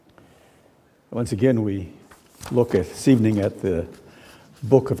Once again, we look at this evening at the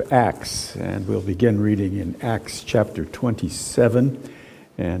book of Acts, and we'll begin reading in Acts chapter 27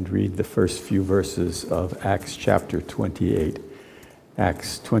 and read the first few verses of Acts chapter 28.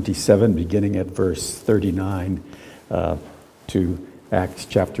 Acts 27, beginning at verse 39 to Acts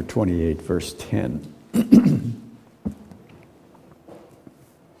chapter 28, verse 10.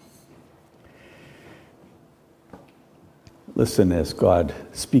 Listen as God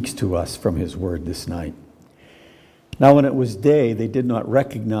speaks to us from his word this night. Now when it was day, they did not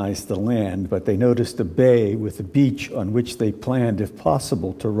recognize the land, but they noticed a bay with a beach on which they planned, if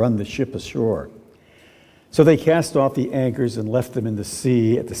possible, to run the ship ashore. So they cast off the anchors and left them in the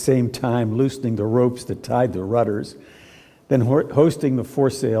sea, at the same time loosening the ropes that tied the rudders. Then hoisting the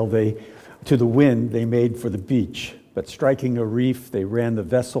foresail to the wind, they made for the beach. But striking a reef, they ran the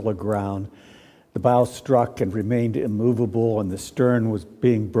vessel aground. The bow struck and remained immovable, and the stern was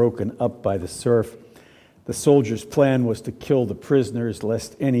being broken up by the surf. The soldiers' plan was to kill the prisoners,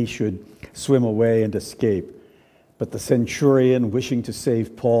 lest any should swim away and escape. But the centurion, wishing to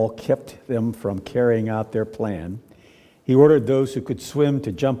save Paul, kept them from carrying out their plan. He ordered those who could swim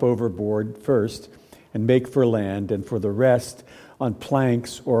to jump overboard first and make for land, and for the rest on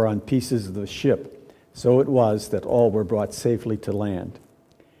planks or on pieces of the ship. So it was that all were brought safely to land.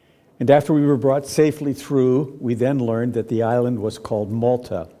 And after we were brought safely through, we then learned that the island was called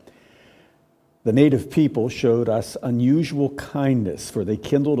Malta. The native people showed us unusual kindness, for they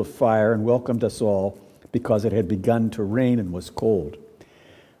kindled a fire and welcomed us all, because it had begun to rain and was cold.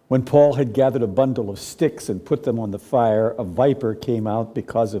 When Paul had gathered a bundle of sticks and put them on the fire, a viper came out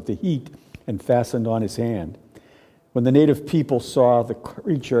because of the heat and fastened on his hand. When the native people saw the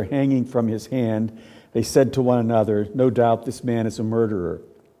creature hanging from his hand, they said to one another, "No doubt this man is a murderer.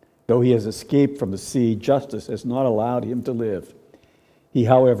 Though he has escaped from the sea, justice has not allowed him to live." He,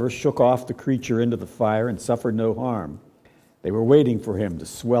 however, shook off the creature into the fire and suffered no harm. They were waiting for him to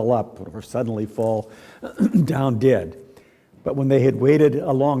swell up or suddenly fall down dead. But when they had waited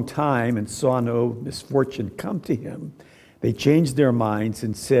a long time and saw no misfortune come to him, they changed their minds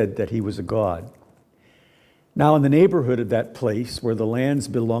and said that he was a god. Now in the neighborhood of that place were the lands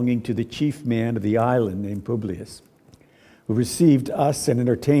belonging to the chief man of the island named Publius, who received us and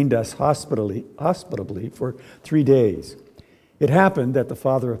entertained us hospitably for 3 days. It happened that the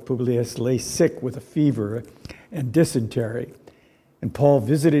father of Publius lay sick with a fever and dysentery, and Paul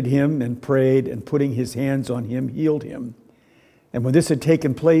visited him and prayed, and putting his hands on him, healed him. And when this had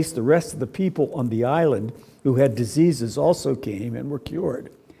taken place, the rest of the people on the island who had diseases also came and were cured.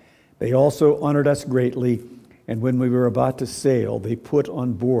 They also honored us greatly, and when we were about to sail, they put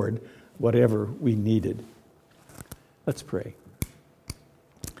on board whatever we needed. Let's pray.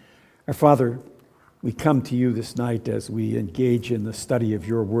 Our Father, we come to you this night as we engage in the study of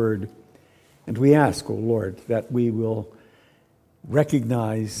your word, and we ask, O Lord, that we will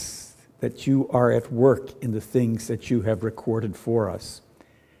recognize that you are at work in the things that you have recorded for us.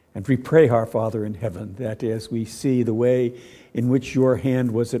 And we pray, our Father in heaven, that as we see the way in which your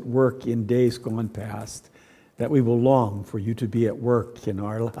hand was at work in days gone past, that we will long for you to be at work in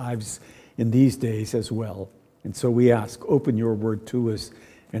our lives in these days as well. And so we ask, open your word to us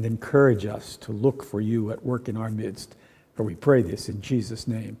and encourage us to look for you at work in our midst. For we pray this in Jesus'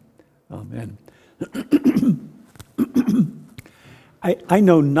 name. Amen. I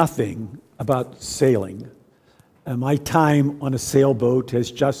know nothing about sailing. My time on a sailboat has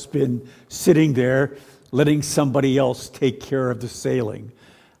just been sitting there letting somebody else take care of the sailing.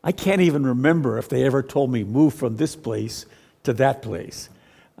 I can't even remember if they ever told me move from this place to that place.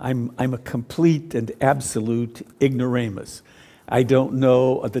 I'm a complete and absolute ignoramus. I don't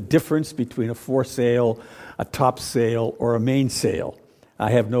know the difference between a foresail, a topsail, or a mainsail. I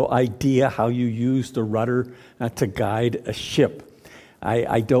have no idea how you use the rudder to guide a ship.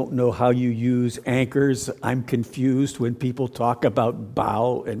 I don't know how you use anchors. I'm confused when people talk about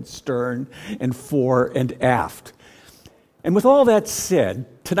bow and stern and fore and aft. And with all that said,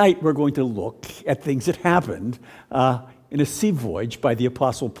 tonight we're going to look at things that happened in a sea voyage by the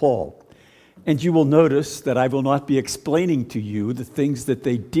Apostle Paul. And you will notice that I will not be explaining to you the things that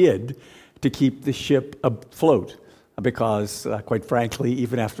they did to keep the ship afloat, because, quite frankly,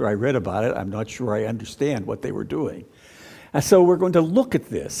 even after I read about it, I'm not sure I understand what they were doing. And so we're going to look at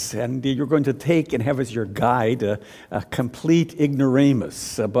this, and you're going to take and have as your guide a complete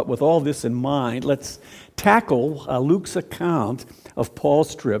ignoramus. But with all this in mind, let's tackle Luke's account of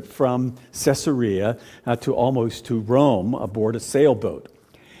Paul's trip from Caesarea to Rome aboard a sailboat.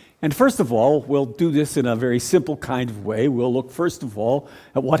 And first of all, we'll do this in a very simple kind of way. We'll look first of all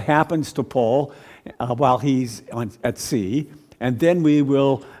at what happens to Paul while he's at sea. And then we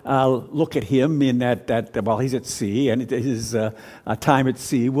will look at him in that while he's at sea, and his time at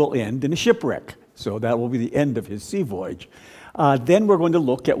sea will end in a shipwreck. So that will be the end of his sea voyage. Then we're going to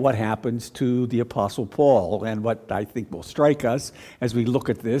look at what happens to the Apostle Paul, and what I think will strike us as we look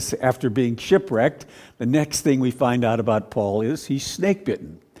at this. After being shipwrecked, the next thing we find out about Paul is he's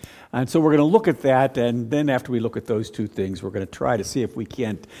snake-bitten. And so we're going to look at that, and then after we look at those two things, we're going to try to see if we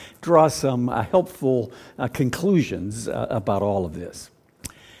can't draw some helpful conclusions about all of this.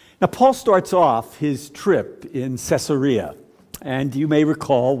 Now, Paul starts off his trip in Caesarea. And you may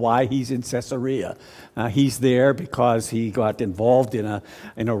recall why he's in Caesarea. He's there because he got involved in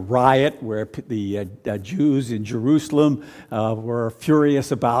a riot where the Jews in Jerusalem were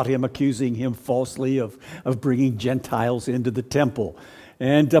furious about him, accusing him falsely of bringing Gentiles into the temple.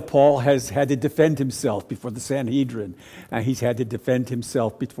 And Paul has had to defend himself before the Sanhedrin. He's had to defend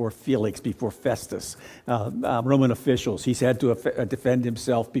himself before Felix, before Festus, Roman officials. He's had to defend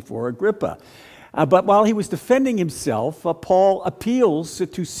himself before Agrippa. But while he was defending himself, Paul appeals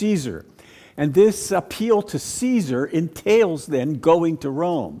to Caesar. And this appeal to Caesar entails then going to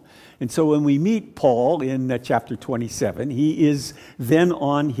Rome. And so when we meet Paul in chapter 27, he is then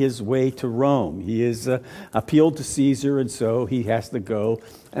on his way to Rome. He is appealed to Caesar, and so he has to go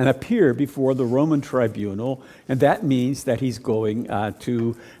and appear before the Roman tribunal, and that means that he's going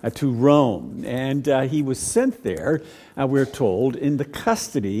to Rome. And he was sent there, we're told, in the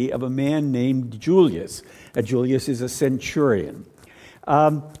custody of a man named Julius. Julius is a centurion.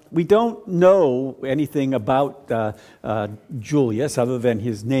 We don't know anything about Julius other than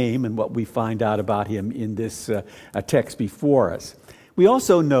his name and what we find out about him in this text before us. We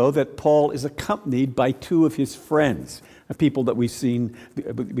also know that Paul is accompanied by two of his friends, people that we see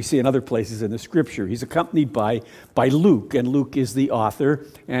in other places in the Scripture. He's accompanied by Luke, and Luke is the author,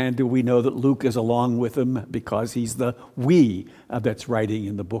 and we know that Luke is along with him because he's the we that's writing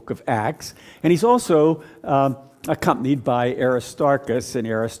in the book of Acts. And he's also accompanied by Aristarchus, and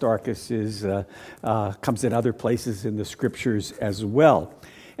Aristarchus comes in other places in the Scriptures as well.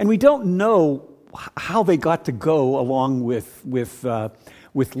 And we don't know how they got to go along with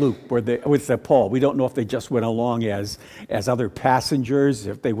Luke or with Paul. We don't know if they just went along as other passengers,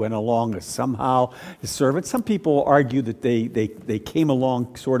 if they went along as somehow as servants. Some people argue that they came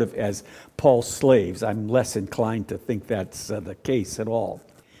along sort of as Paul's slaves. I'm less inclined to think that's the case at all.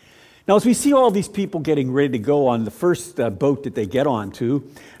 Now, as we see all these people getting ready to go on the first boat that they get onto,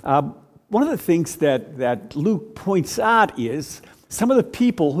 one of the things that Luke points out is some of the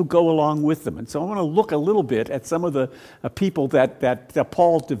people who go along with them. And so I want to look a little bit at some of the people that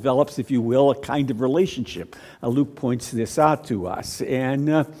Paul develops, if you will, a kind of relationship. Luke points this out to us. And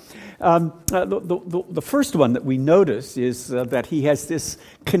the first one that we notice is that he has this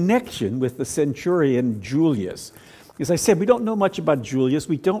connection with the centurion Julius. As I said, we don't know much about Julius.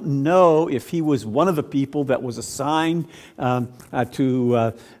 We don't know if he was one of the people that was assigned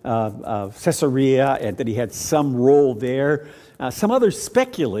to Caesarea and that he had some role there. Some others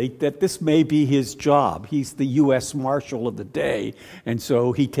speculate that this may be his job. He's the U.S. Marshal of the day, and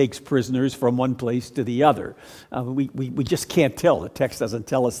so he takes prisoners from one place to the other. We just can't tell. The text doesn't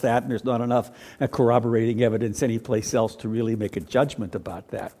tell us that, and there's not enough corroborating evidence anyplace else to really make a judgment about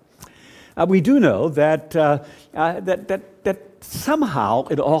that. We do know that somehow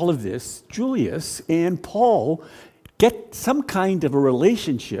in all of this, Julius and Paul get some kind of a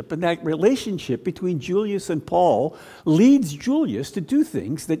relationship, and that relationship between Julius and Paul leads Julius to do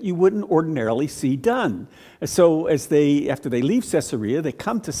things that you wouldn't ordinarily see done. So after they leave Caesarea, they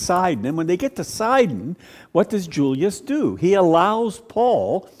come to Sidon, and when they get to Sidon, what does Julius do? He allows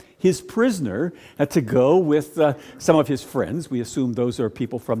Paul, his prisoner, to go with some of his friends. We assume those are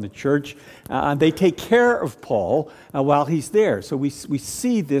people from the church. They take care of Paul while he's there. So we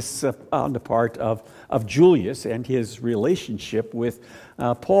see this on the part of Julius and his relationship with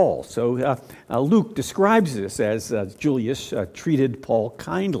Paul. So Luke describes this as Julius treated Paul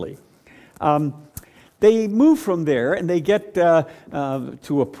kindly. They move from there and they get to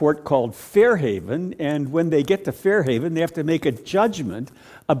a port called Fairhaven. And when they get to Fairhaven, they have to make a judgment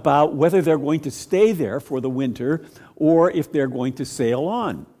about whether they're going to stay there for the winter or if they're going to sail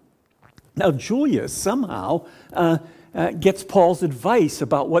on. Now, Julius somehow gets Paul's advice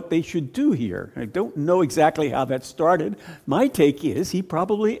about what they should do here. I don't know exactly how that started. My take is he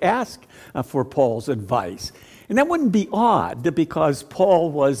probably asked for Paul's advice. And that wouldn't be odd because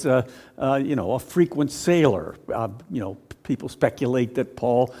Paul was a frequent sailor. People speculate that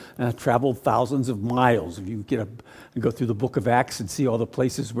Paul traveled thousands of miles. If you go through the book of Acts and see all the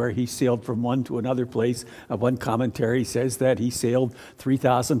places where he sailed from one to another place, one commentary says that he sailed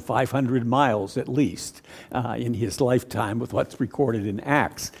 3,500 miles at least in his lifetime with what's recorded in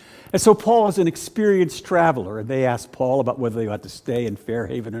Acts. And so Paul is an experienced traveler, and they ask Paul about whether they ought to stay in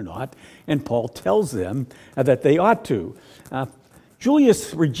Fairhaven or not, and Paul tells them that they ought to.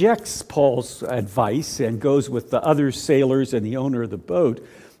 Julius rejects Paul's advice and goes with the other sailors and the owner of the boat,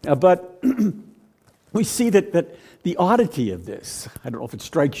 but we see that the oddity of this, I don't know if it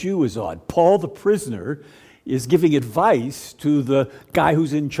strikes you as odd. Paul, the prisoner, is giving advice to the guy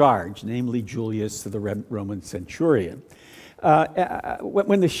who's in charge, namely Julius, the Roman centurion.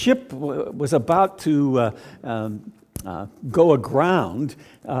 When the ship was about to go aground,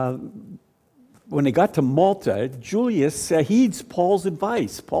 when they got to Malta, Julius heeds Paul's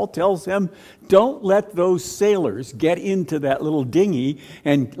advice. Paul tells him, don't let those sailors get into that little dinghy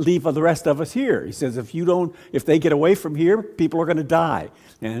and leave the rest of us here. He says, if they get away from here, people are going to die.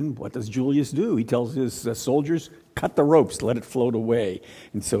 And what does Julius do? He tells his soldiers, cut the ropes, let it float away.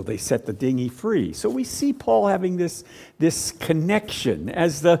 And so they set the dinghy free. So we see Paul having this connection.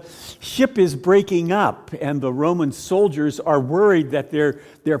 As the ship is breaking up and the Roman soldiers are worried that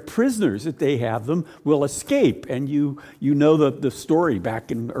their prisoners that they have them will escape. And you know the story back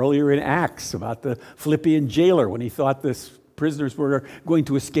earlier in Acts about the Philippian jailer when he thought this prisoners were going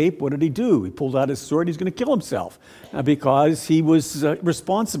to escape. What did he do? He pulled out his sword. He's going to kill himself because he was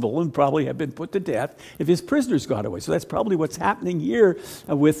responsible and probably had been put to death if his prisoners got away. So that's probably what's happening here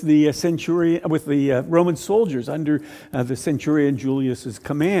with the centurion, with the Roman soldiers under the centurion Julius's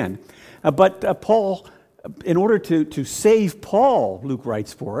command. But Paul, in order to save Paul, Luke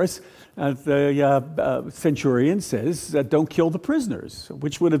writes for us, the centurion says, don't kill the prisoners,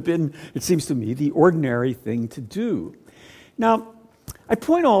 which would have been, it seems to me, the ordinary thing to do. Now, I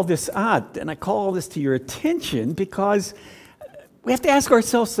point all this out, and I call all this to your attention because we have to ask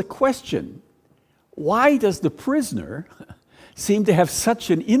ourselves the question, why does the prisoner seem to have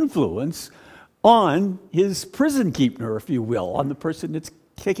such an influence on his prison keeper, if you will, on the person that's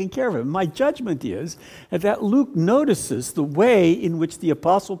taking care of him? My judgment is that Luke notices the way in which the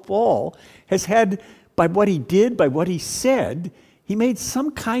Apostle Paul has had, by what he did, by what he said, he made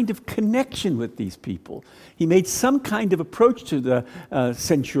some kind of connection with these people. He made some kind of approach to the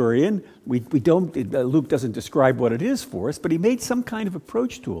centurion. Luke doesn't describe what it is for us, but he made some kind of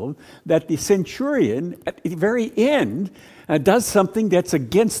approach to him that the centurion, at the very end, does something that's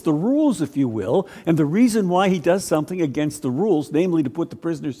against the rules, if you will. And the reason why he does something against the rules, namely to put the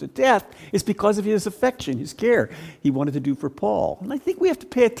prisoners to death, is because of his affection, his care he wanted to do for Paul. And I think we have to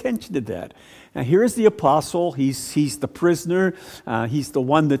pay attention to that. Now, here is the apostle. He's the prisoner. He's the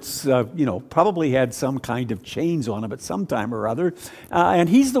one that's, probably had some kind of chains on him at some time or other. And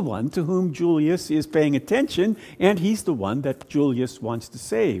he's the one to whom Julius is paying attention, and he's the one that Julius wants to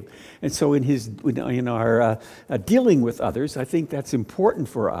save. And so in our dealing with others, I think that's important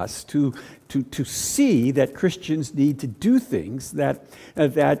for us to see that Christians need to do things that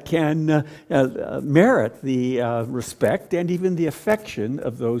can merit the respect and even the affection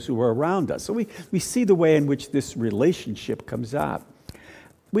of those who are around us. So we see the way in which this relationship comes up.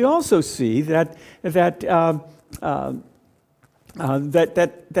 We also see that they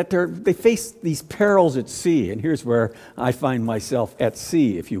face these perils at sea, and here's where I find myself at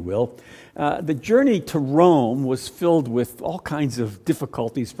sea, if you will. The journey to Rome was filled with all kinds of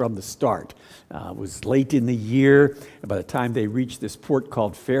difficulties from the start. It was late in the year. By the time they reached this port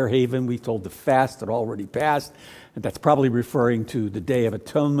called Fairhaven, we told the fast had already passed. And that's probably referring to the Day of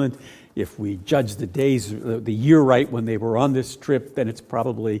Atonement. If we judge the year right when they were on this trip, then it's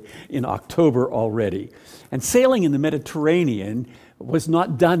probably in October already. And sailing in the Mediterranean was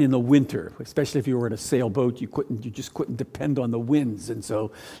not done in the winter, especially if you were in a sailboat. You just couldn't depend on the winds, and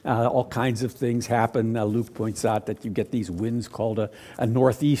so all kinds of things happen. Luke points out that you get these winds called a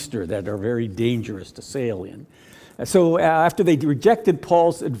northeaster that are very dangerous to sail in. So after they rejected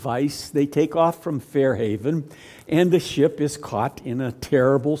Paul's advice, they take off from Fairhaven, and the ship is caught in a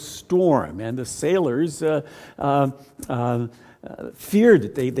terrible storm. And the sailors feared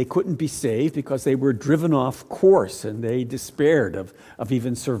that they couldn't be saved because they were driven off course, and they despaired of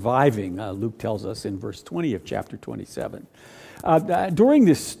even surviving, Luke tells us in verse 20 of chapter 27. During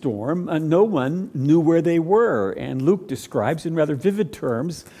this storm, no one knew where they were, and Luke describes in rather vivid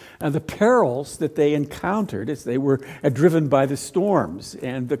terms the perils that they encountered as they were driven by the storms.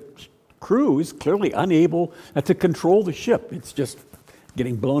 And the crew is clearly unable to control the ship. It's just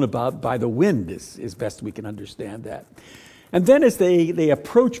getting blown about by the wind, is best we can understand that. And then as they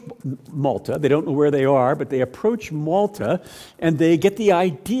approach Malta, they don't know where they are, but they approach Malta, and they get the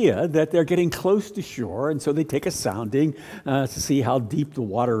idea that they're getting close to shore, and so they take a sounding to see how deep the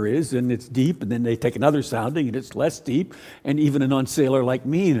water is, and it's deep, and then they take another sounding, and it's less deep, and even a non-sailor like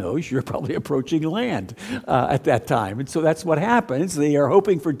me knows you're probably approaching land at that time. And so that's what happens. They are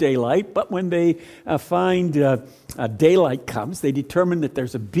hoping for daylight, but when they find daylight comes, they determine that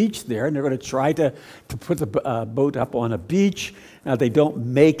there's a beach there, and they're going to try to put the boat up on a beach. They don't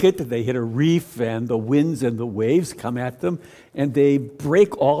make it. They hit a reef, and the winds and the waves come at them, and they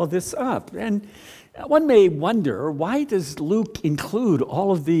break all of this up. And one may wonder, why does Luke include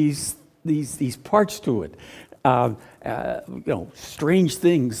all of these parts to it? Strange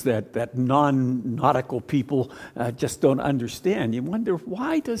things that non-nautical people just don't understand. You wonder,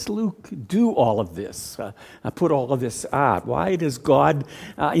 why does Luke do all of this, put all of this out? Why does God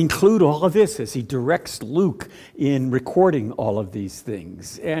include all of this as he directs Luke in recording all of these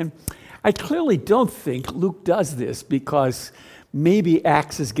things? And I clearly don't think Luke does this because maybe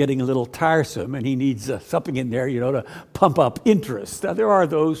Acts is getting a little tiresome and he needs something in there, to pump up interest. There are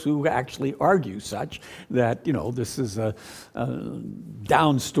those who actually argue such that, this is a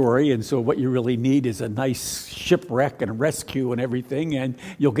down story, and so what you really need is a nice shipwreck and rescue and everything, and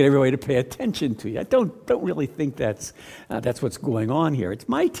you'll get everybody to pay attention to you. I don't really think that's what's going on here. It's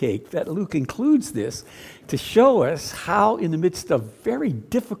my take that Luke includes this to show us how, in the midst of very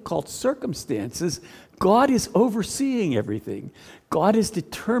difficult circumstances, God is overseeing everything. God is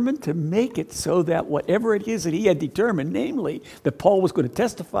determined to make it so that whatever it is that he had determined, namely that Paul was going to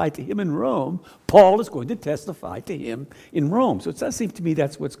testify to him in Rome, Paul is going to testify to him in Rome. So it does seem to me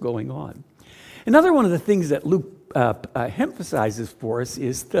that's what's going on. Another one of the things that Luke emphasizes for us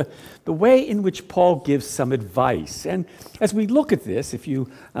is the way in which Paul gives some advice. And as we look at this, if you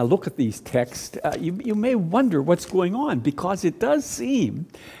look at these texts, you may wonder what's going on, because it does seem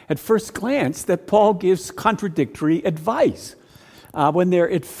at first glance that Paul gives contradictory advice. When they're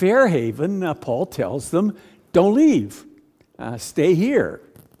at Fairhaven, Paul tells them, don't leave, stay here.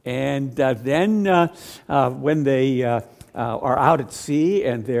 And then when they are out at sea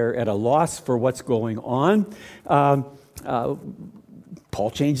and they're at a loss for what's going on,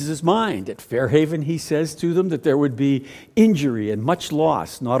 Paul changes his mind. At Fairhaven, he says to them that there would be injury and much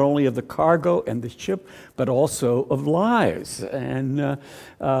loss, not only of the cargo and the ship, but also of lives. And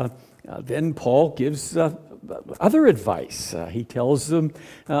then Paul gives other advice. He tells them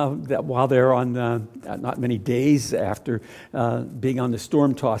that while they're on not many days after being on the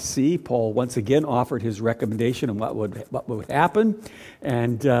storm-tossed sea, Paul once again offered his recommendation on what would happen.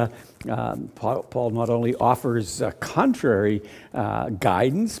 And Paul not only offers contrary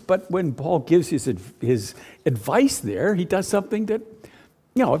guidance, but when Paul gives his advice there, he does something that,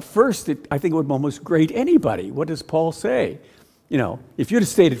 at first I think it would almost grate anybody. What does Paul say? If you'd have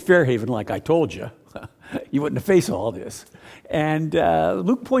stayed at Fairhaven like I told you, you wouldn't have faced all this. And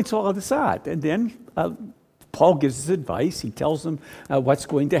Luke points all of this out. And then Paul gives his advice. He tells them what's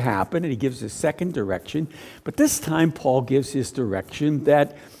going to happen, and he gives his second direction. But this time Paul gives his direction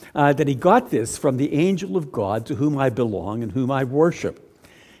that he got this from the angel of God to whom I belong and whom I worship.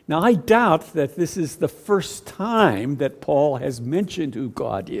 Now, I doubt that this is the first time that Paul has mentioned who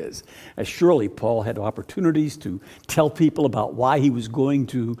God is. Surely Paul had opportunities to tell people about why he was going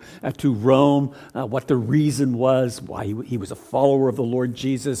to Rome, what the reason was, why he was a follower of the Lord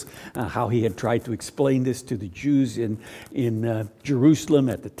Jesus, how he had tried to explain this to the Jews in Jerusalem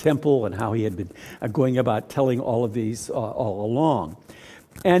at the temple, and how he had been going about telling all of these all along.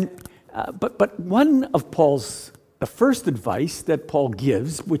 And but one of the first advice that Paul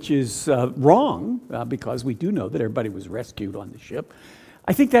gives, which is wrong, because we do know that everybody was rescued on the ship,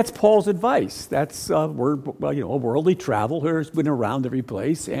 I think that's Paul's advice. That's a worldly traveler who's been around every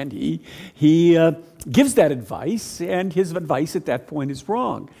place, and he gives that advice, and his advice at that point is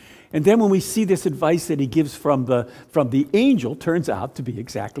wrong. And then when we see this advice that he gives from the angel turns out to be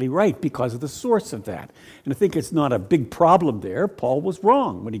exactly right because of the source of that. And I think it's not a big problem there. Paul was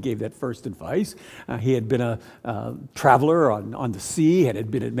wrong when he gave that first advice. He had been a traveler on the sea,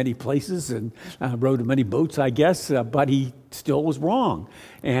 had been at many places and rowed in many boats, I guess, but he still was wrong.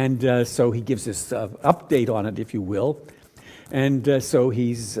 And so he gives this update on it, if you will. And so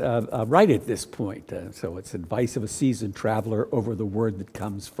he's right at this point. So it's advice of a seasoned traveler over the word that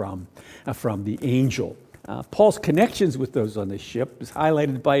comes from the angel. Paul's connections with those on the ship is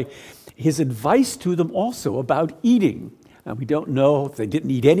highlighted by his advice to them also about eating. We don't know if they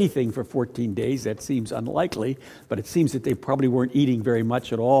didn't eat anything for 14 days. That seems unlikely, but it seems that they probably weren't eating very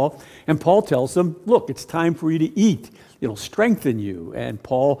much at all. And Paul tells them, look, it's time for you to eat. It'll strengthen you. And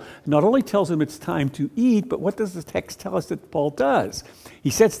Paul not only tells them it's time to eat, but what does the text tell us that Paul does? He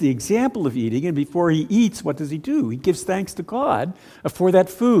sets the example of eating, and before he eats, what does he do? He gives thanks to God for that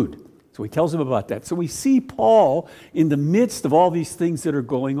food. So he tells them about that. So we see Paul in the midst of all these things that are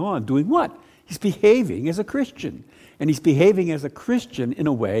going on, doing what? He's behaving as a Christian. And he's behaving as a Christian in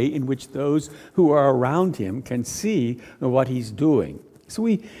a way in which those who are around him can see what he's doing. So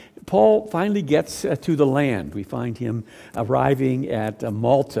Paul finally gets to the land. We find him arriving at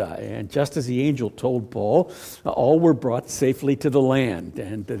Malta. And just as the angel told Paul, all were brought safely to the land.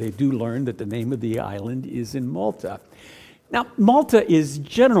 And they do learn that the name of the island is in Malta. Now, Malta is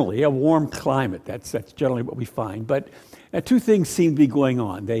generally a warm climate. That's generally what we find. But two things seem to be going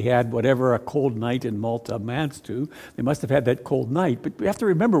on. They had whatever a cold night in Malta amounts to. They must have had that cold night. But we have to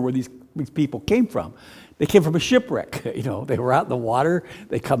remember where these people came from. They came from a shipwreck. They were out in the water.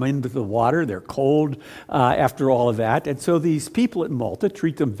 They come into the water. They're cold after all of that. And so these people at Malta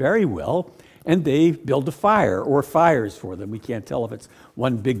treat them very well. And they build a fire or fires for them. We can't tell if it's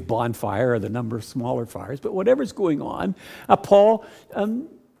one big bonfire or the number of smaller fires. But whatever's going on, Paul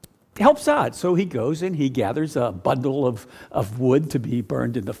helps out. So he goes and he gathers a bundle of wood to be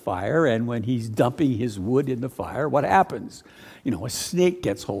burned in the fire. And when he's dumping his wood in the fire, what happens? A snake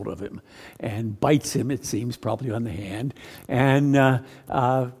gets hold of him and bites him, it seems, probably on the hand. And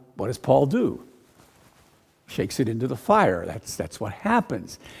what does Paul do? Shakes it into the fire. That's what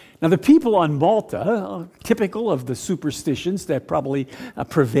happens. Now, the people on Malta, typical of the superstitions that probably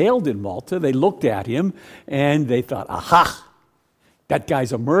prevailed in Malta, they looked at him and they thought, aha, that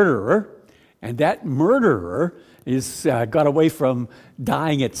guy's a murderer. And that murderer got away from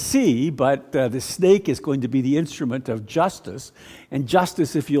dying at sea, but the snake is going to be the instrument of justice. And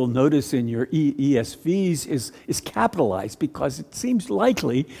justice, if you'll notice in your ESVs, is capitalized because it seems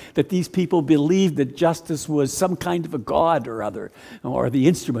likely that these people believed that justice was some kind of a god or other, or the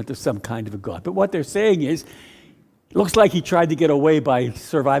instrument of some kind of a god. But what they're saying is, it looks like he tried to get away by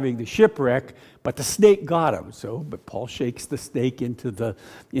surviving the shipwreck, but the snake got him. But Paul shakes the snake into the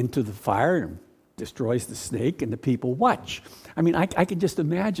fire and destroys the snake, and the people watch. I mean, I can just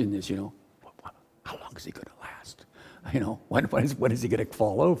imagine this, how long is he going to last? When is he going to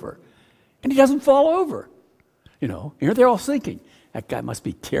fall over? And he doesn't fall over. Here they're all thinking, that guy must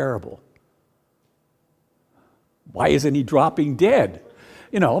be terrible. Why isn't he dropping dead?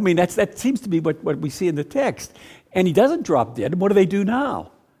 That seems to be what we see in the text. And he doesn't drop dead. And what do they do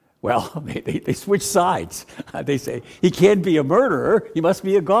now? Well, they switch sides. They say, he can't be a murderer, he must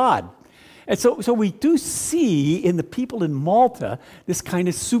be a god. And so we do see in the people in Malta this kind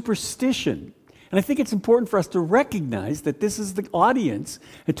of superstition. And I think it's important for us to recognize that this is the audience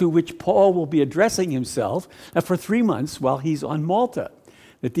to which Paul will be addressing himself for 3 months while he's on Malta.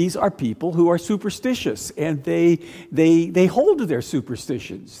 That these are people who are superstitious, and they hold to their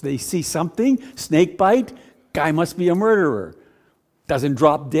superstitions. They see something, snakebite, guy must be a murderer. Doesn't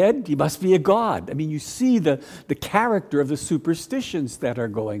drop dead, he must be a god. I mean, you see the character of the superstitions that are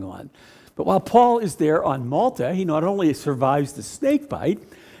going on. But while Paul is there on Malta, he not only survives the snake bite,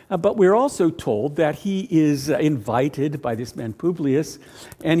 but we're also told that he is invited by this man Publius,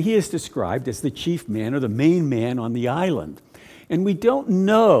 and he is described as the chief man or the main man on the island. And we don't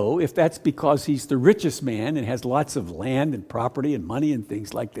know if that's because he's the richest man and has lots of land and property and money and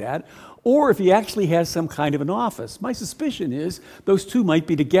things like that, or if he actually has some kind of an office. My suspicion is those two might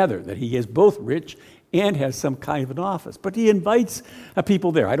be together, that he is both rich and has some kind of an office. But he invites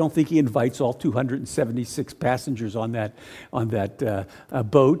people there. I don't think he invites all 276 passengers on that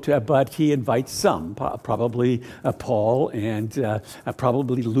boat, but he invites some, probably Paul and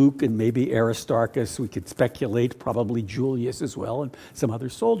probably Luke and maybe Aristarchus. We could speculate, probably Julius as well, and some other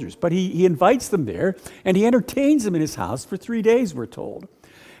soldiers. But he invites them there, and he entertains them in his house for 3 days, we're told.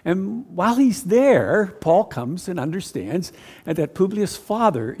 And while he's there, Paul comes and understands that Publius'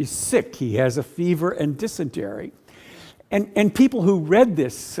 father is sick. He has a fever and dysentery. And people who read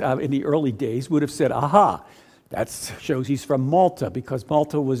this in the early days would have said, aha, that shows he's from Malta, because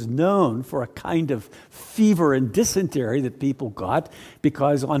Malta was known for a kind of fever and dysentery that people got,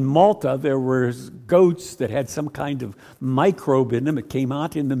 because on Malta there were goats that had some kind of microbe in them. It came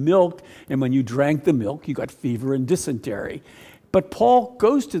out in the milk, and when you drank the milk, you got fever and dysentery. But Paul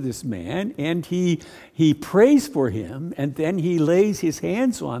goes to this man, and he prays for him, and then he lays his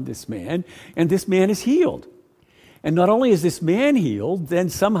hands on this man, and this man is healed. And not only is this man healed, then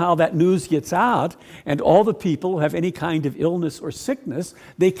somehow that news gets out, and all the people who have any kind of illness or sickness,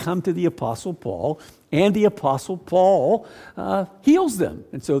 they come to the Apostle Paul, and the Apostle Paul heals them.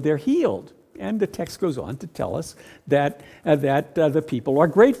 And so they're healed. And the text goes on to tell us that the people are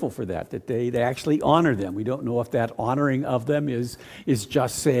grateful for that they actually honor them. We don't know if that honoring of them is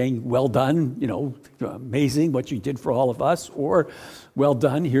just saying, well done, amazing what you did for all of us, or well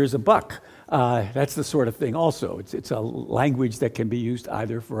done, here's a buck. That's the sort of thing also. It's a language that can be used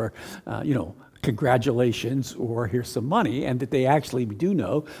either for, congratulations or here's some money, and that they actually do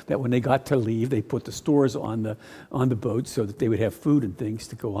know that when they got to leave, they put the stores on the boat so that they would have food and things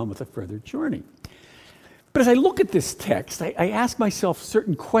to go on with a further journey. But as I look at this text, I ask myself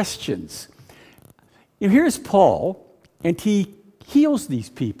certain questions. Here's Paul, and he heals these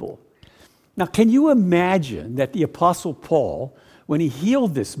people. Now, can you imagine that the Apostle Paul, when he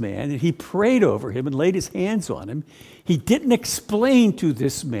healed this man and he prayed over him and laid his hands on him, he didn't explain to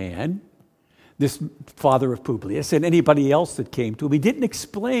this man, this father of Publius, and anybody else that came to him, he didn't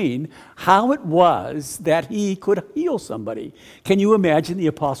explain how it was that he could heal somebody. Can you imagine the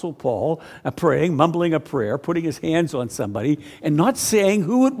Apostle Paul praying, mumbling a prayer, putting his hands on somebody, and not saying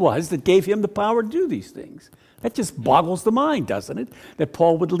who it was that gave him the power to do these things? That just boggles the mind, doesn't it? That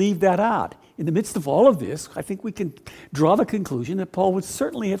Paul would leave that out. In the midst of all of this, I think we can draw the conclusion that Paul would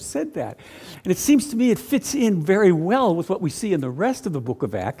certainly have said that. And it seems to me it fits in very well with what we see in the rest of the book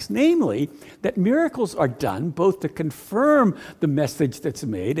of Acts, namely that miracles are done both to confirm the message that's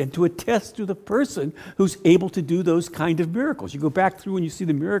made and to attest to the person who's able to do those kind of miracles. You go back through and you see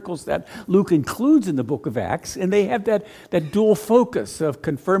the miracles that Luke includes in the book of Acts, and they have that dual focus of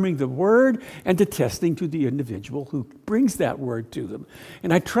confirming the word and attesting to the individual who brings that word to them.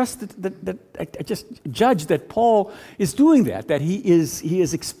 And I trust that I just judge that Paul is doing that he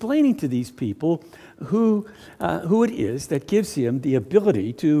is explaining to these people who it is that gives him the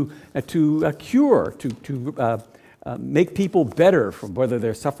ability to cure, to make people better from whether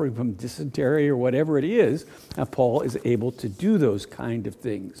they're suffering from dysentery or whatever it is. Paul is able to do those kind of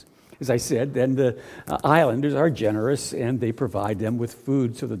things. As I said, then the islanders are generous and they provide them with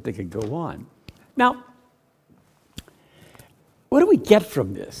food so that they can go on. Now, what do we get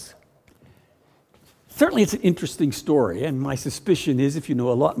from this? Certainly it's an interesting story, and my suspicion is if you know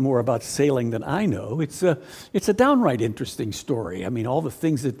a lot more about sailing than I know, it's a downright interesting story. I mean, all the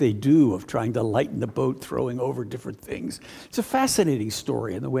things that they do of trying to lighten the boat, throwing over different things. It's a fascinating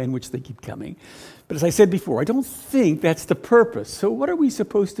story in the way in which they keep coming. But as I said before, I don't think that's the purpose. So what are we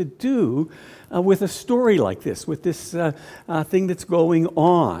supposed to do with a story like this, with this thing that's going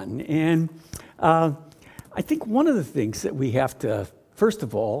on? And I think one of the things that we have to, first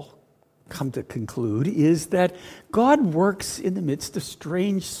of all, come to conclude is that God works in the midst of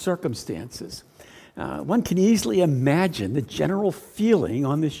strange circumstances. One can easily imagine the general feeling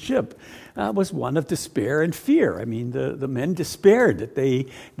on this ship was one of despair and fear. I mean, the men despaired that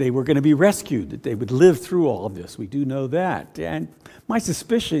they were going to be rescued, that they would live through all of this. We do know that. And my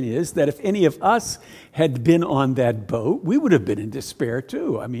suspicion is that if any of us had been on that boat, we would have been in despair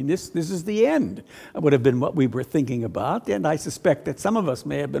too. I mean, this is the end. It would have been what we were thinking about. And I suspect that some of us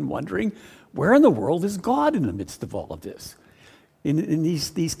may have been wondering, where in the world is God in the midst of all of this? In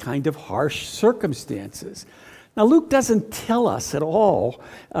these kind of harsh circumstances. Now, Luke doesn't tell us at all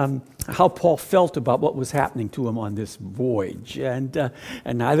how Paul felt about what was happening to him on this voyage, and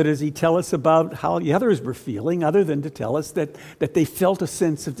neither does he tell us about how the others were feeling, other than to tell us that they felt a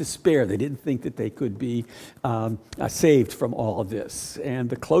sense of despair. They didn't think that they could be saved from all of this. And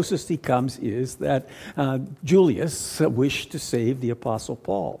the closest he comes is that Julius wished to save the Apostle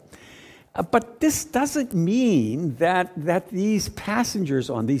Paul. But this doesn't mean that these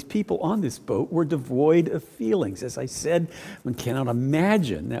passengers these people on this boat were devoid of feelings. As I said, one cannot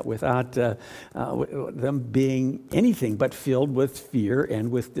imagine that without them being anything but filled with fear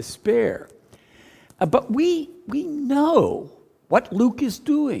and with despair. But we know what Luke is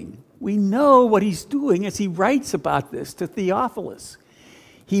doing. We know what he's doing as he writes about this to Theophilus.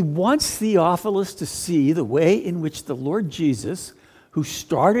 He wants Theophilus to see the way in which the Lord Jesus, who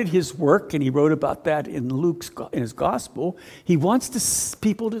started his work, and he wrote about that in his gospel. He wants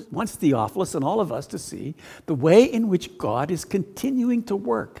Theophilus and all of us to see the way in which God is continuing to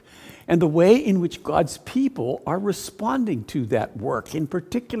work and the way in which God's people are responding to that work, in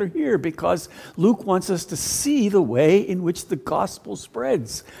particular here, because Luke wants us to see the way in which the gospel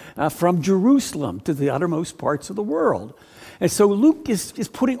spreads from Jerusalem to the uttermost parts of the world. And so Luke is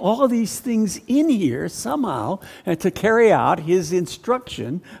putting all of these things in here somehow to carry out his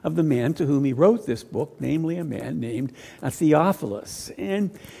instruction of the man to whom he wrote this book, namely a man named Theophilus.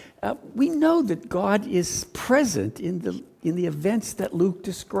 And we know that God is present in the events that Luke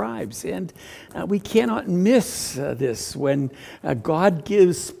describes, and we cannot miss this when God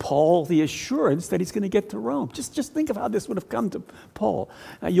gives Paul the assurance that he's going to get to Rome. Just think of how this would have come to Paul.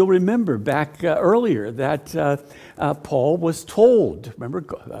 You'll remember back earlier that Paul was told, remember,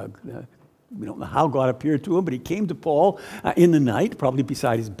 we don't know how God appeared to him, but he came to Paul in the night, probably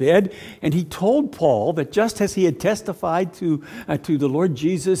beside his bed, and he told Paul that just as he had testified to the Lord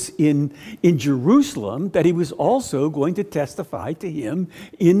Jesus in Jerusalem, that he was also going to testify to him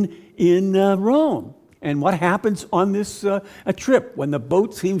in Rome. And what happens on this trip? When the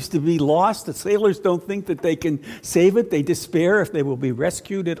boat seems to be lost, the sailors don't think that they can save it. They despair if they will be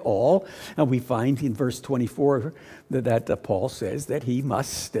rescued at all. And we find in verse 24 that Paul says that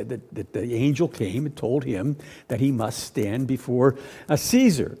that the angel came and told him that he must stand before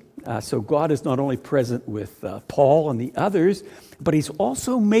Caesar. So God is not only present with Paul and the others, but he's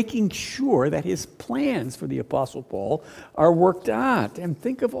also making sure that his plans for the Apostle Paul are worked out. And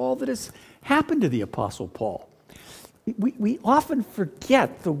think of all that has happened to the Apostle Paul. We often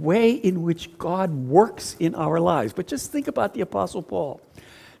forget the way in which God works in our lives. But just think about the Apostle Paul.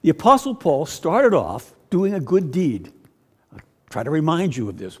 The Apostle Paul started off doing a good deed. I'll try to remind you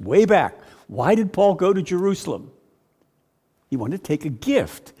of this way back. Why did Paul go to Jerusalem? He wanted to take a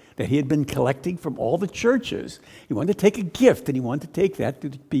gift that he had been collecting from all the churches. He wanted to take a gift, and he wanted to take that to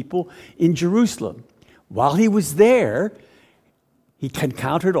the people in Jerusalem. While he was there, he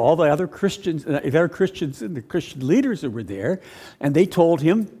encountered all the other Christians and the Christian leaders that were there, and they told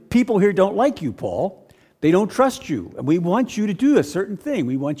him, people here don't like you, Paul. They don't trust you, and we want you to do a certain thing.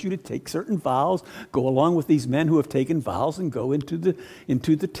 We want you to take certain vows, go along with these men who have taken vows, and go into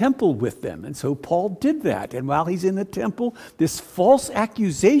the temple with them. And so Paul did that, and while he's in the temple, this false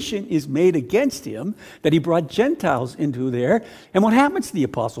accusation is made against him that he brought Gentiles into there. And what happens to the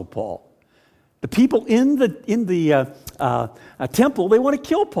Apostle Paul? The people in the temple, they want to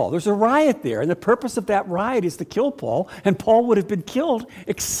kill Paul. There's a riot there, and the purpose of that riot is to kill Paul, and Paul would have been killed,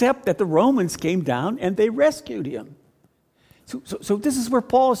 except that the Romans came down and they rescued him. So this is where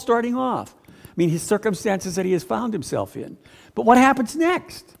Paul is starting off. I mean, his circumstances that he has found himself in. But what happens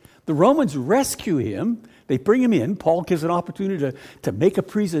next? The Romans rescue him. They bring him in. Paul gives an opportunity to make a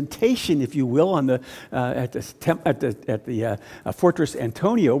presentation, if you will, at the fortress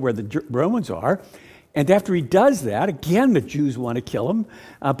Antonia, where the Romans are. And after he does that, again, the Jews want to kill him,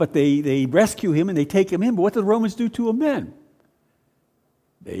 but they rescue him and they take him in. But what do the Romans do to him then?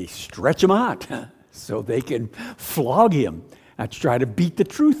 They stretch him out so they can flog him to try to beat the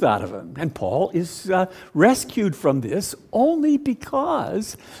truth out of him. And Paul is rescued from this only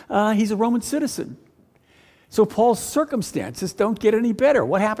because he's a Roman citizen. So Paul's circumstances don't get any better.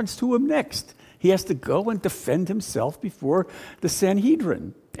 What happens to him next? He has to go and defend himself before the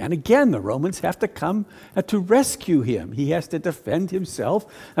Sanhedrin. And again, the Romans have to come to rescue him. He has to defend himself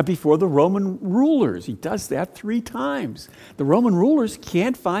before the Roman rulers. He does that 3 times. The Roman rulers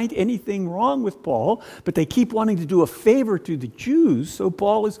can't find anything wrong with Paul, but they keep wanting to do a favor to the Jews, so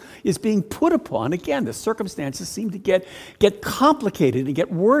Paul is being put upon. Again, the circumstances seem to get complicated and get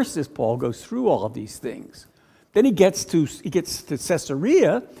worse as Paul goes through all of these things. Then he gets to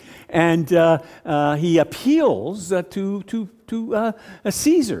Caesarea, and he appeals to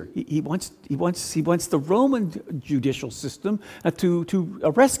Caesar. He wants the Roman judicial system to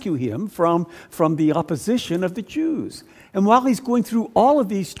rescue him from the opposition of the Jews. And while he's going through all of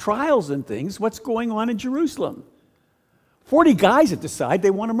these trials and things, what's going on in Jerusalem? 40 guys that decide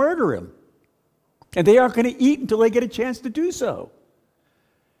they want to murder him, and they aren't going to eat until they get a chance to do so.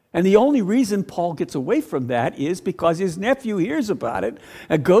 And the only reason Paul gets away from that is because his nephew hears about it,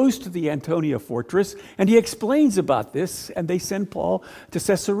 goes to the Antonia fortress, and he explains about this, and they send Paul to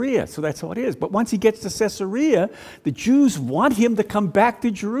Caesarea. So that's how it is. But once he gets to Caesarea, the Jews want him to come back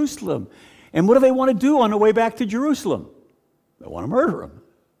to Jerusalem. And what do they want to do on the way back to Jerusalem? They want to murder him.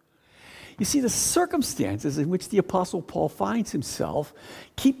 You see, the circumstances in which the Apostle Paul finds himself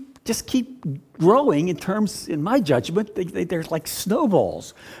keep growing in my judgment, they're like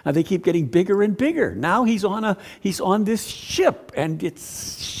snowballs. They keep getting bigger and bigger. Now he's on this ship, and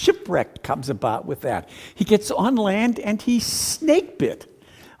it's shipwreck comes about with that. He gets on land and he's snake bit.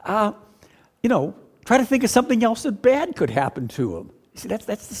 Try to think of something else that bad could happen to him. You see, that's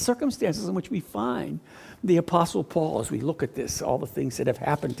the circumstances in which we find the Apostle Paul as we look at this, all the things that have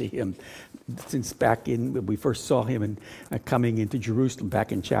happened to him since back when we first saw him coming into Jerusalem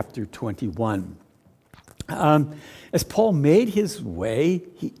back in chapter 21. As Paul made his way,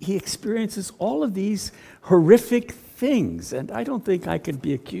 he experiences all of these horrific things. And I don't think I could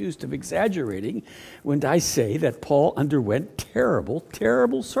be accused of exaggerating when I say that Paul underwent terrible,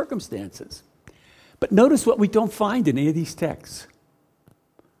 terrible circumstances. But notice what we don't find in any of these texts.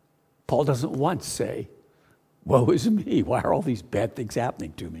 Paul doesn't once say, woe is me, why are all these bad things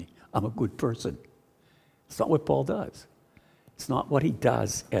happening to me? I'm a good person. It's not what Paul does. It's not what he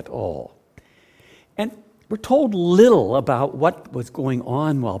does at all. And we're told little about what was going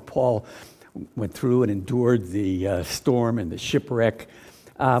on while Paul went through and endured the storm and the shipwreck.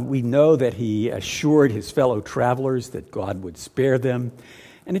 We know that he assured his fellow travelers that God would spare them.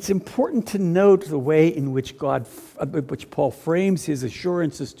 And it's important to note the way in which Paul frames his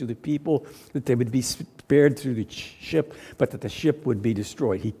assurances to the people that they would be spared through the ship, but that the ship would be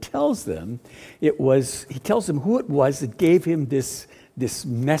destroyed. He tells them who it was that gave him this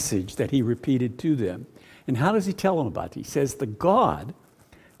message that he repeated to them. And how does he tell them about it? He says, the God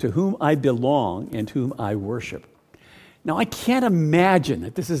to whom I belong and whom I worship. Now, I can't imagine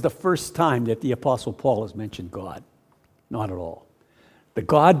that this is the first time that the Apostle Paul has mentioned God. Not at all. The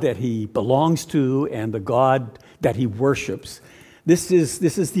God that he belongs to and the God that he worships. This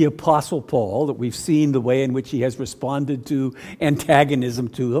is the Apostle Paul, that we've seen the way in which he has responded to antagonism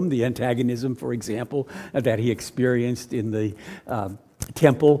to him. The antagonism, for example, that he experienced in the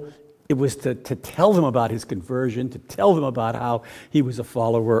temple. It was to tell them about his conversion, to tell them about how he was a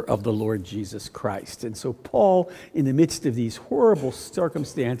follower of the Lord Jesus Christ. And so Paul, in the midst of these horrible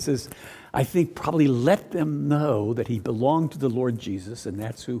circumstances, I think probably let them know that he belonged to the Lord Jesus, and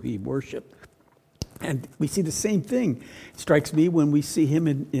that's who he worshiped. And we see the same thing, it strikes me, when we see him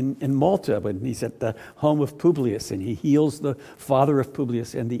in Malta, when he's at the home of Publius, and he heals the father of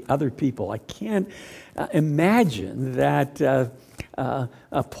Publius and the other people. I can't imagine that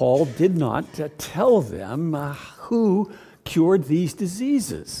Paul did not tell them who cured these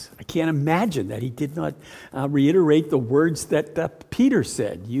diseases. I can't imagine that he did not reiterate the words that Peter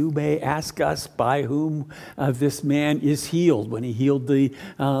said. You may ask us by whom this man is healed, when he healed the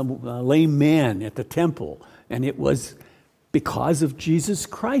lame man at the temple. And it was because of Jesus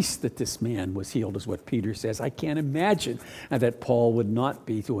Christ that this man was healed, is what Peter says. I can't imagine that Paul would not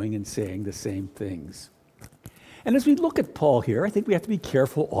be doing and saying the same things. And as we look at Paul here, I think we have to be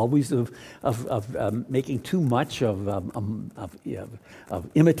careful always of making too much of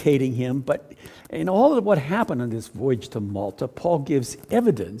imitating him. But in all of what happened on this voyage to Malta, Paul gives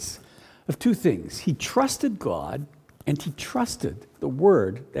evidence of two things. He trusted God, and he trusted the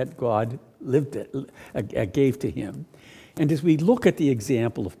word that God gave to him. And as we look at the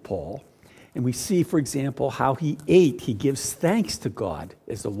example of Paul, and we see, for example, how he ate, he gives thanks to God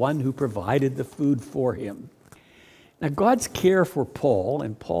as the one who provided the food for him. Now, God's care for Paul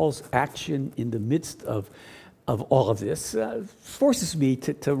and Paul's action in the midst of all of this forces me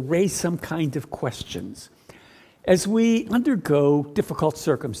to raise some kind of questions. As we undergo difficult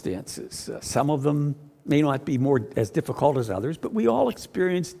circumstances, some of them may not be as difficult as others, but we all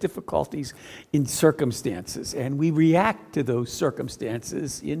experience difficulties in circumstances, and we react to those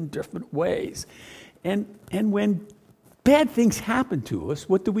circumstances in different ways. And when bad things happen to us,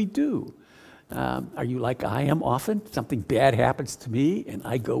 what do? Are you like I am often? Something bad happens to me, and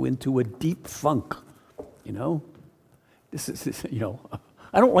I go into a deep funk. This is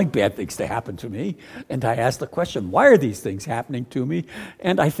I don't like bad things to happen to me. And I ask the question, why are these things happening to me?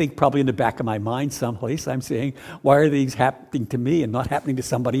 And I think probably in the back of my mind someplace, I'm saying, why are these happening to me and not happening to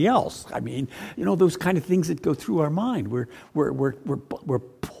somebody else? I mean, those kind of things that go through our mind. We're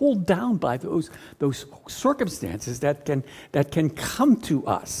pulled down by those circumstances that can come to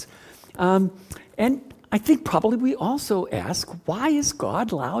us. And I think probably we also ask, why is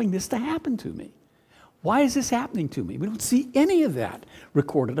God allowing this to happen to me? Why is this happening to me? We don't see any of that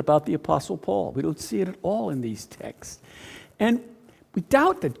recorded about the Apostle Paul. We don't see it at all in these texts. And we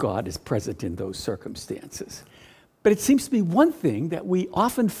doubt that God is present in those circumstances. But it seems to be one thing that we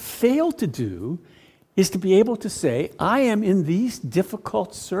often fail to do is to be able to say, I am in these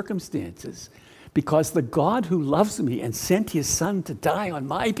difficult circumstances because the God who loves me and sent his son to die on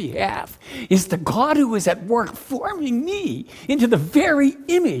my behalf is the God who is at work forming me into the very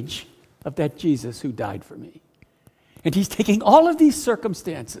image of that Jesus who died for me. And he's taking all of these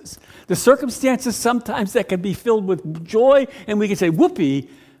circumstances, the circumstances sometimes that can be filled with joy, and we can say, whoopee,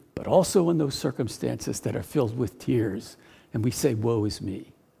 but also in those circumstances that are filled with tears, and we say, woe is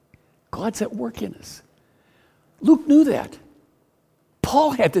me. God's at work in us. Luke knew that.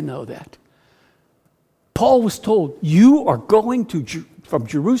 Paul had to know that. Paul was told, you are going from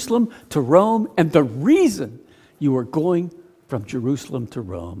Jerusalem to Rome, and the reason you are going from Jerusalem to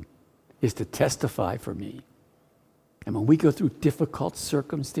Rome is to testify for me. And when we go through difficult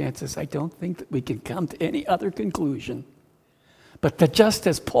circumstances, I don't think that we can come to any other conclusion but that just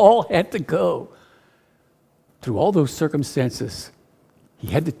as Paul had to go through all those circumstances, he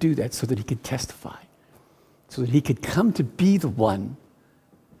had to do that so that he could testify, so that he could come to be the one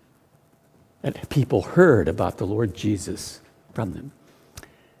that people heard about the Lord Jesus from them.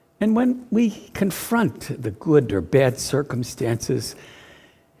 And when we confront the good or bad circumstances,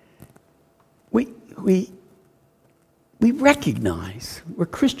 we recognize we're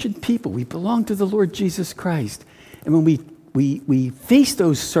Christian people. We belong to the Lord Jesus Christ. And when we face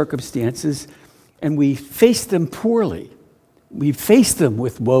those circumstances and we face them poorly, we face them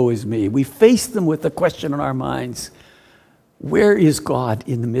with woe is me, we face them with the question in our minds, where is God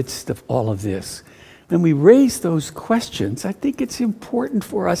in the midst of all of this? When we raise those questions, I think it's important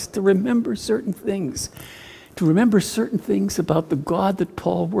for us to remember certain things, about the God that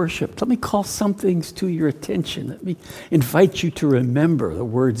Paul worshiped. Let me call some things to your attention. Let me invite you to remember the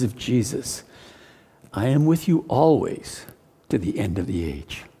words of Jesus. I am with you always to the end of the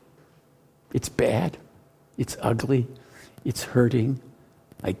age. It's bad. It's ugly. It's hurting.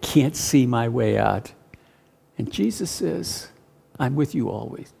 I can't see my way out. And Jesus says, I'm with you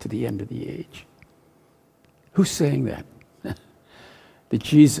always to the end of the age. Who's saying that? The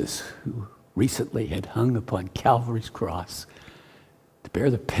Jesus who recently had hung upon Calvary's cross to bear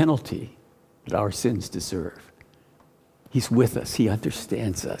the penalty that our sins deserve. He's with us. He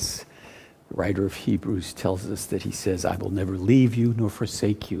understands us. The writer of Hebrews tells us that he says, I will never leave you nor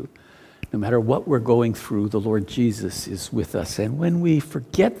forsake you. No matter what we're going through, the Lord Jesus is with us. And when we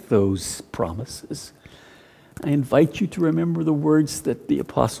forget those promises, I invite you to remember the words that the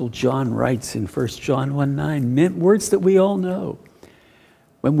Apostle John writes in 1 John 1:9, words that we all know.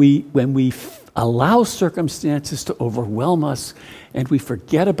 When we allow circumstances to overwhelm us and we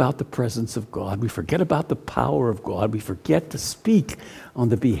forget about the presence of God, we forget about the power of God, we forget to speak on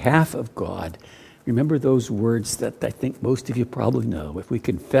the behalf of God, remember those words that I think most of you probably know. If we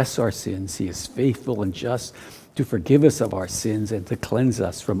confess our sins, he is faithful and just to forgive us of our sins and to cleanse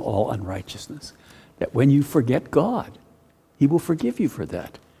us from all unrighteousness. That when you forget God, he will forgive you for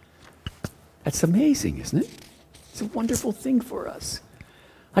that. That's amazing, isn't it? It's a wonderful thing for us.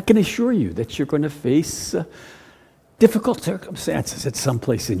 I can assure you that you're going to face difficult circumstances at some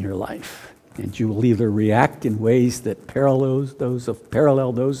place in your life. And you will either react in ways that parallel those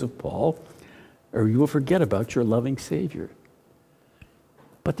of Paul, or you will forget about your loving Savior.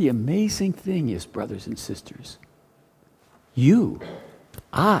 But the amazing thing is, brothers and sisters,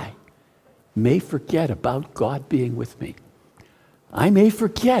 I may forget about God being with me. I may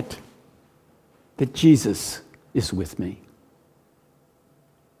forget that Jesus is with me.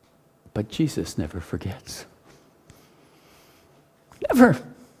 But Jesus never forgets. Never.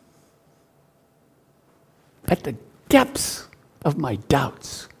 At the depths of my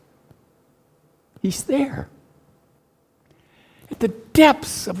doubts, he's there. At the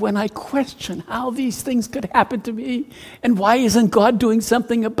depths of when I question how these things could happen to me and why isn't God doing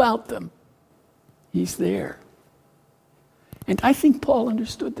something about them, he's there. And I think Paul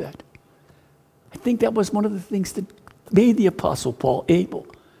understood that. I think that was one of the things that made the Apostle Paul able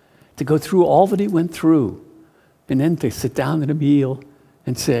to go through all that he went through and then to sit down at a meal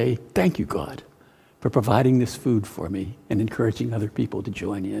and say, thank you, God, for providing this food for me and encouraging other people to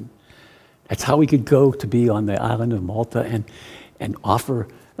join in. That's how we could go to be on the island of Malta and offer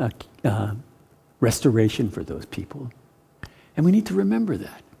restoration for those people. And we need to remember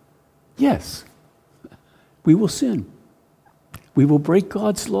that. Yes, we will sin. We will break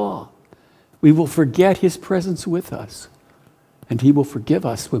God's law. We will forget his presence with us. And he will forgive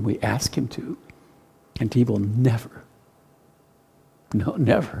us when we ask him to. And he will never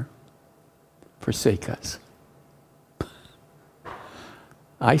forsake us.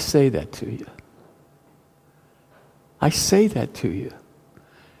 I say that to you. I say that to you.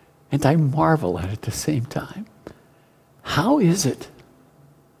 And I marvel at the same time. How is it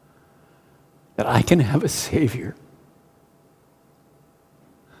that I can have a Savior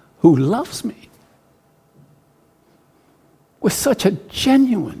who loves me with such a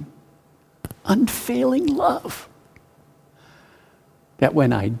genuine, unfailing love, that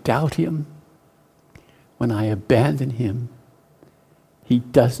when I doubt him, when I abandon him, he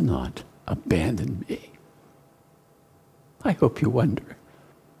does not abandon me? I hope you wonder.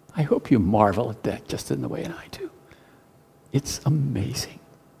 I hope you marvel at that just in the way I do. It's amazing.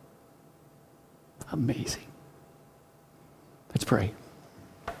 Amazing. Let's pray.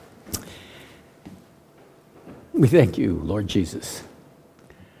 We thank you, Lord Jesus,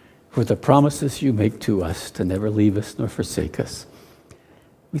 for the promises you make to us to never leave us nor forsake us.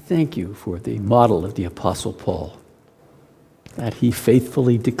 We thank you for the model of the Apostle Paul, that he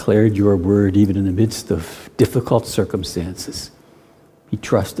faithfully declared your word even in the midst of difficult circumstances. He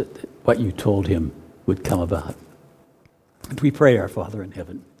trusted that what you told him would come about. And we pray, our Father in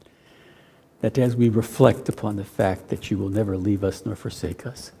heaven, that as we reflect upon the fact that you will never leave us nor forsake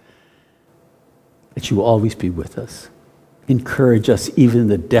us, that you will always be with us. Encourage us even in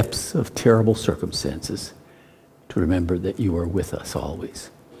the depths of terrible circumstances to remember that you are with us always.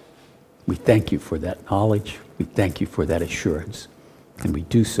 We thank you for that knowledge. We thank you for that assurance. And we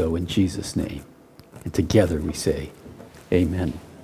do so in Jesus' name. And together we say, amen.